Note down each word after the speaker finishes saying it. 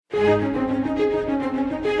In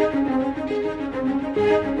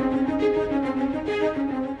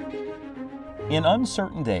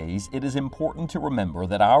uncertain days, it is important to remember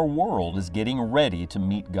that our world is getting ready to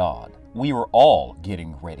meet God. We are all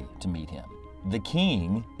getting ready to meet Him. The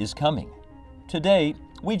King is coming. Today,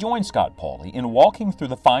 we join Scott Pauley in walking through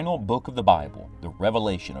the final book of the Bible, the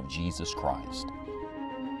revelation of Jesus Christ.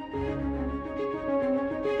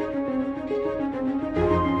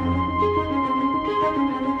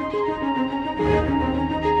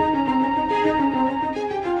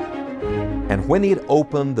 And when he had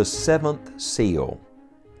opened the seventh seal,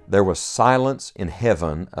 there was silence in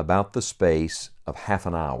heaven about the space of half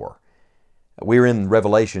an hour. We're in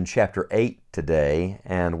Revelation chapter 8 today,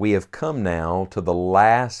 and we have come now to the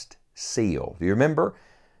last seal. Do you remember?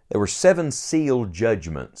 There were 7 seal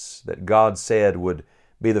judgments that God said would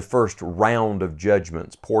be the first round of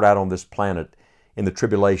judgments poured out on this planet in the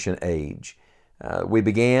tribulation age. We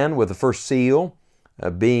began with the first seal,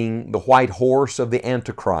 being the white horse of the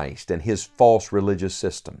Antichrist and his false religious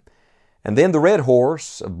system. And then the red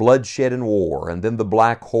horse of bloodshed and war, and then the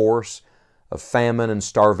black horse of famine and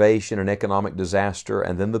starvation and economic disaster,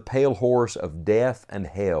 and then the pale horse of death and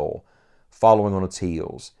hell following on its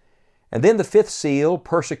heels. And then the 5th seal,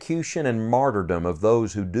 persecution and martyrdom of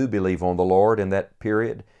those who do believe on the Lord in that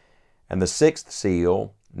period. And the 6th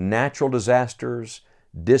seal, natural disasters,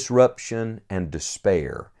 disruption, and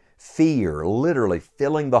despair. Fear literally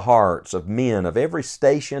filling the hearts of men of every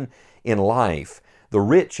station in life. The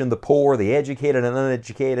rich and the poor, the educated and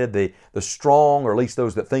uneducated, the strong, or at least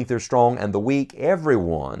those that think they're strong, and the weak,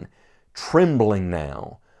 everyone trembling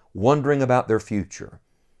now, wondering about their future.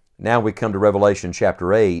 Now we come to Revelation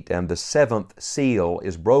chapter 8, and the 7th seal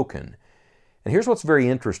is broken. And here's what's very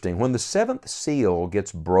interesting. When the 7th seal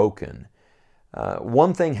gets broken,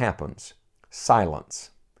 one thing happens: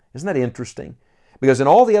 silence. Isn't that interesting? Because in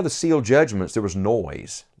all the other seal judgments, there was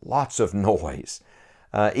noise, lots of noise.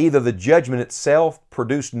 Either the judgment itself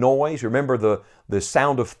produced noise. Remember the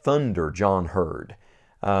sound of thunder John heard.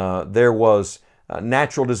 There was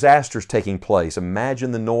natural disasters taking place.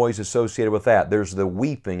 Imagine the noise associated with that. There's the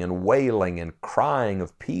weeping and wailing and crying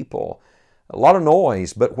of people. A lot of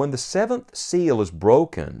noise. But when the 7th seal is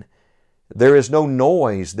broken, there is no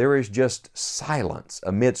noise. There is just silence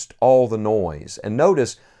amidst all the noise. And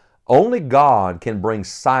notice, only God can bring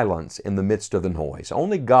silence in the midst of the noise.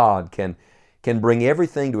 Only God can bring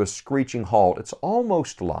everything to a screeching halt. It's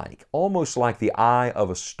almost like the eye of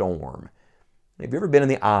a storm. Have you ever been in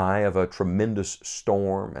the eye of a tremendous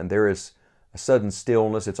storm and there is a sudden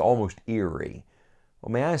stillness? It's almost eerie.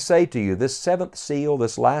 Well, may I say to you, this 7th seal,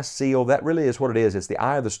 this last seal, that really is what it is. It's the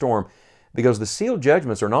eye of the storm, because the seal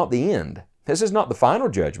judgments are not the end. This is not the final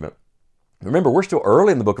judgment. Remember, we're still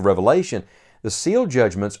early in the book of Revelation. The seal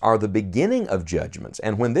judgments are the beginning of judgments.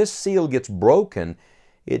 And when this seal gets broken,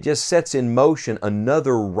 it just sets in motion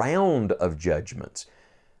another round of judgments.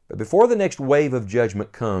 But before the next wave of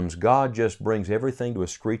judgment comes, God just brings everything to a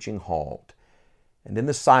screeching halt. And in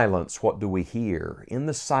the silence, what do we hear? In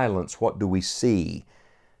the silence, what do we see?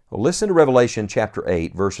 Well, listen to Revelation chapter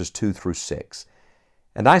 8, verses 2 through 6.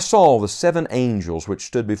 And I saw the 7 angels which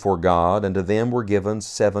stood before God, and to them were given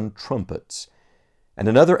 7 trumpets. And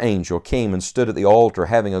another angel came and stood at the altar,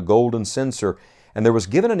 having a golden censer, and there was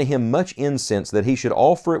given unto him much incense, that he should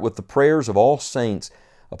offer it with the prayers of all saints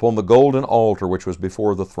upon the golden altar which was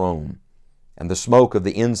before the throne. And the smoke of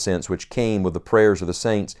the incense which came with the prayers of the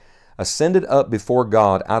saints ascended up before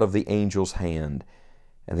God out of the angel's hand.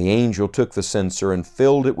 And the angel took the censer and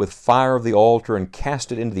filled it with fire of the altar and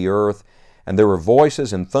cast it into the earth. And there were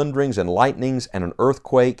voices and thunderings and lightnings and an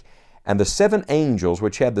earthquake. And the 7 angels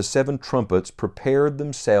which had the 7 trumpets prepared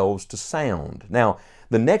themselves to sound. Now,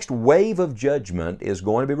 the next wave of judgment is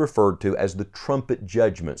going to be referred to as the trumpet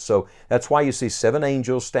judgment. So that's why you see 7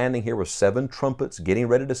 angels standing here with 7 trumpets getting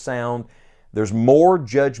ready to sound. There's more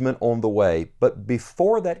judgment on the way. But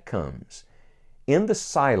before that comes, in the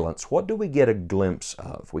silence, what do we get a glimpse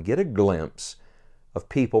of? We get a glimpse of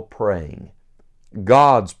people praying.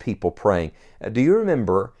 God's people praying. Do you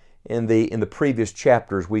remember in the previous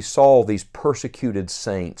chapters, we saw these persecuted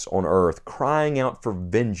saints on earth crying out for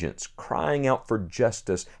vengeance, crying out for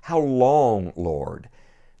justice. How long, Lord?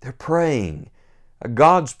 They're praying.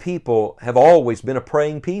 God's people have always been a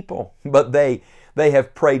praying people, but they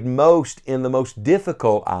have prayed most in the most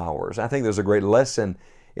difficult hours. I think there's a great lesson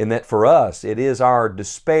in that for us. It is our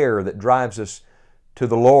despair that drives us to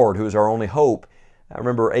the Lord, who is our only hope. I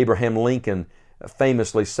remember Abraham Lincoln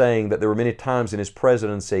famously saying that there were many times in his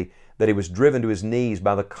presidency that he was driven to his knees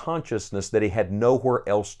by the consciousness that he had nowhere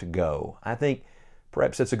else to go. I think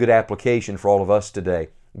perhaps that's a good application for all of us today.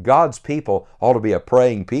 God's people ought to be a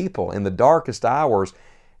praying people in the darkest hours.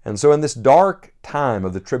 And so in this dark time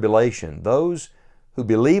of the tribulation, those who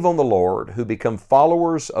believe on the Lord, who become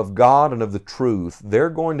followers of God and of the truth, they're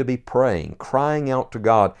going to be praying, crying out to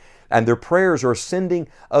God, and their prayers are ascending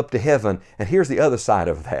up to heaven. And here's the other side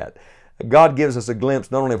of that. God gives us a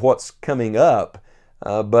glimpse not only of what's coming up,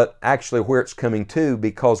 but actually where it's coming to,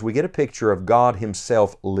 because we get a picture of God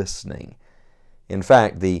Himself listening. In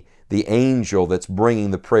fact, the angel that's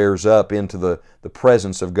bringing the prayers up into the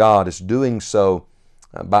presence of God is doing so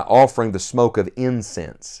by offering the smoke of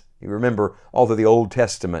incense. You remember all through the Old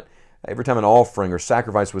Testament, every time an offering or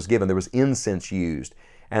sacrifice was given, there was incense used.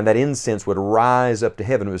 And that incense would rise up to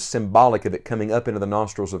heaven. It was symbolic of it coming up into the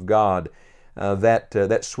nostrils of God,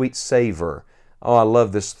 that sweet savor. Oh, I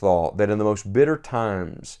love this thought, that in the most bitter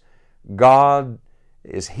times, God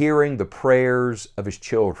is hearing the prayers of His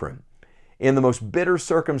children. In the most bitter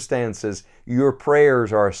circumstances, your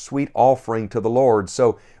prayers are a sweet offering to the Lord.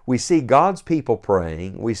 So we see God's people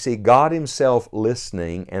praying, we see God Himself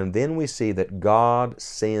listening, and then we see that God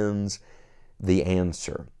sends the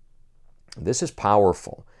answer. This is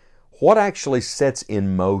powerful. What actually sets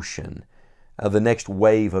in motion the next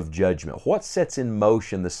wave of judgment? What sets in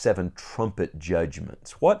motion the 7 trumpet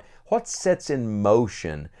judgments? What sets in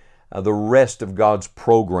motion the rest of God's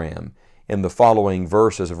program in the following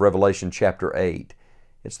verses of Revelation chapter 8?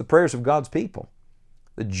 It's the prayers of God's people.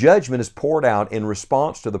 The judgment is poured out in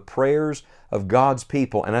response to the prayers of God's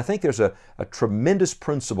people. And I think there's a tremendous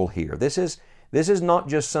principle here. This is not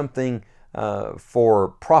just something for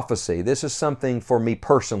prophecy. This is something for me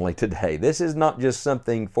personally today. This is not just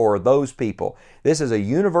something for those people. This is a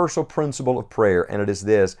universal principle of prayer, and it is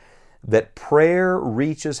this, that prayer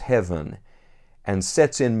reaches heaven and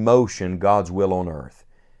sets in motion God's will on earth.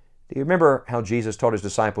 Do you remember how Jesus taught His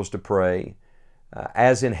disciples to pray?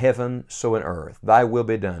 As in heaven, so in earth. Thy will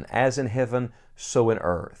be done. As in heaven, so in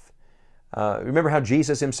earth. Remember how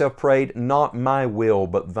Jesus Himself prayed, not my will,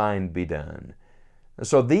 but thine be done.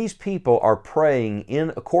 So these people are praying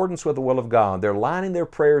in accordance with the will of God. They're lining their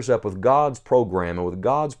prayers up with God's program and with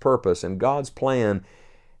God's purpose and God's plan.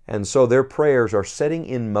 And so their prayers are setting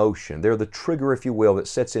in motion. They're the trigger, if you will, that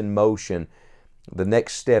sets in motion the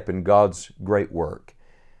next step in God's great work.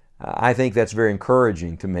 I think that's very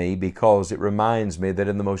encouraging to me, because it reminds me that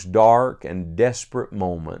in the most dark and desperate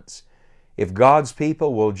moments, if God's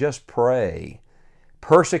people will just pray,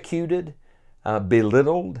 persecuted,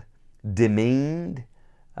 belittled, demeaned,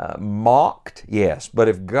 mocked, yes, but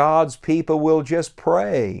if God's people will just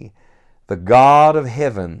pray, the God of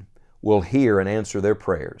heaven will hear and answer their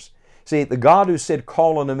prayers. See, the God who said,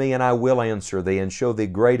 call unto me and I will answer thee and show thee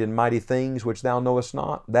great and mighty things which thou knowest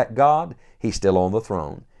not, that God, He's still on the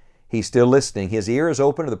throne. He's still listening. His ear is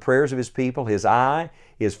open to the prayers of His people. His eye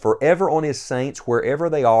is forever on His saints wherever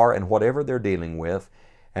they are and whatever they're dealing with,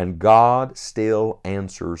 and God still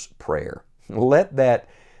answers prayer. Let that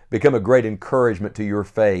become a great encouragement to your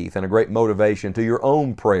faith and a great motivation to your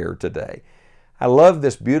own prayer today. I love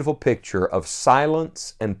this beautiful picture of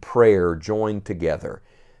silence and prayer joined together.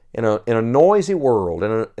 In a noisy world,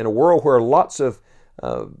 in a world where lots of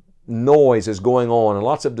noise is going on and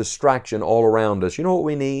lots of distraction all around us, you know what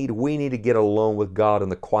we need? We need to get alone with God in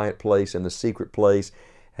the quiet place, in the secret place,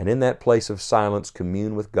 and in that place of silence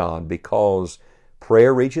commune with God, because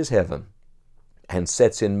prayer reaches heaven and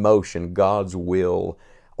sets in motion God's will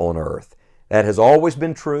on earth. That has always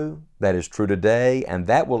been true, that is true today, and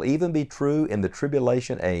that will even be true in the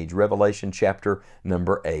tribulation age, Revelation chapter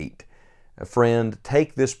number 8. Friend,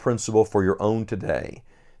 take this principle for your own today.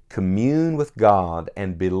 Commune with God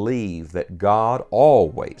and believe that God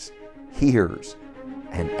always hears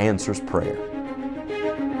and answers prayer.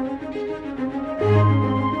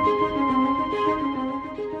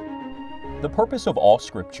 The purpose of all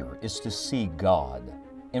Scripture is to see God.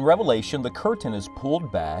 In Revelation, the curtain is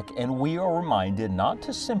pulled back and we are reminded not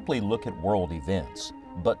to simply look at world events,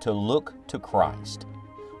 but to look to Christ.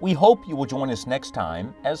 We hope you will join us next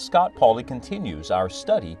time as Scott Pauley continues our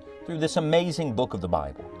study through this amazing book of the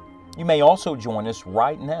Bible. You may also join us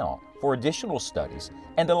right now for additional studies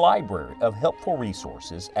and a library of helpful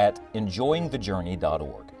resources at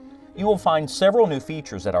enjoyingthejourney.org. You will find several new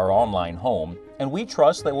features at our online home, and we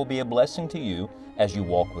trust they will be a blessing to you as you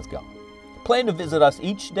walk with God. Plan to visit us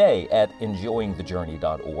each day at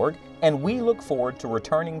enjoyingthejourney.org, and we look forward to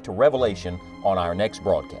returning to Revelation on our next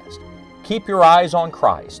broadcast. Keep your eyes on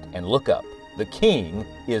Christ and look up. The King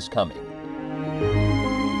is coming.